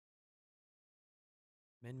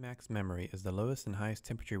Min-max memory is the lowest and highest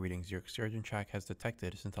temperature readings your excursion-trac has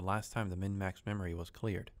detected since the last time the min-max memory was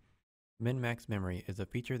cleared. Min-max memory is a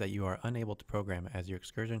feature that you are unable to program, as your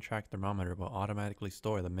excursion-trac thermometer will automatically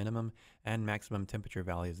store the minimum and maximum temperature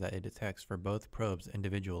values that it detects for both probes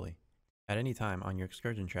individually. At any time on your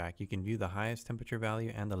excursion-trac, you can view the highest temperature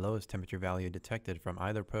value and the lowest temperature value detected from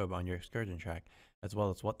either probe on your excursion-trac, as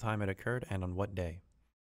well as what time it occurred and on what day.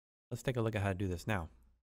 Let's take a look at how to do this now.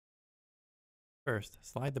 First,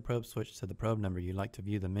 slide the probe switch to the probe number you'd like to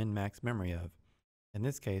view the min-max memory of. In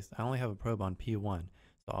this case, I only have a probe on P1,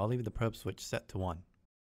 so I'll leave the probe switch set to 1.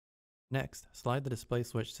 Next, slide the display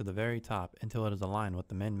switch to the very top until it is aligned with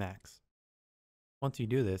the min-max. Once you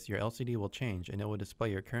do this, your LCD will change and it will display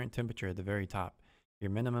your current temperature at the very top, your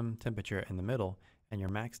minimum temperature in the middle, and your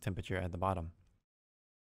max temperature at the bottom.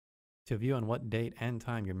 To view on what date and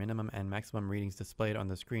time your minimum and maximum readings displayed on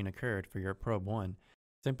the screen occurred for your probe 1,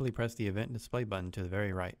 simply press the event display button to the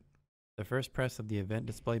very right. The first press of the event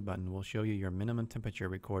display button will show you your minimum temperature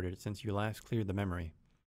recorded since you last cleared the memory.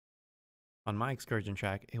 On my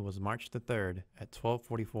excursion-trac, it was March the 3rd at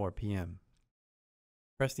 12:44 p.m.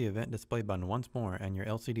 Press the event display button once more and your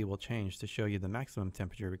LCD will change to show you the maximum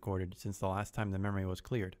temperature recorded since the last time the memory was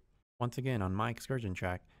cleared. Once again, on my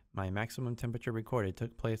excursion-trac, my maximum temperature recorded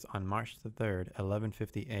took place on March the 3rd at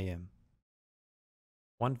 11:50 a.m.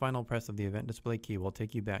 One final press of the event display key will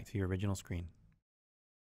take you back to your original screen.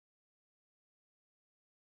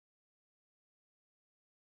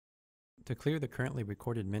 To clear the currently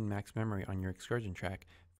recorded min-max memory on your excursion-trac,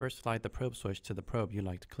 first slide the probe switch to the probe you'd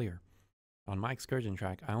like to clear. On my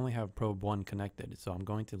excursion-trac, I only have probe 1 connected, so I'm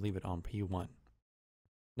going to leave it on P1.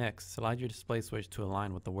 Next, slide your display switch to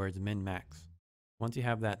align with the words min-max. Once you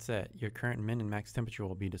have that set, your current min and max temperature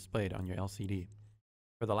will be displayed on your LCD.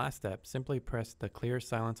 For the last step, simply press the Clear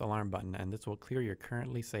Silence Alarm button and this will clear your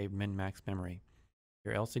currently saved min-max memory.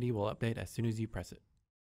 Your LCD will update as soon as you press it.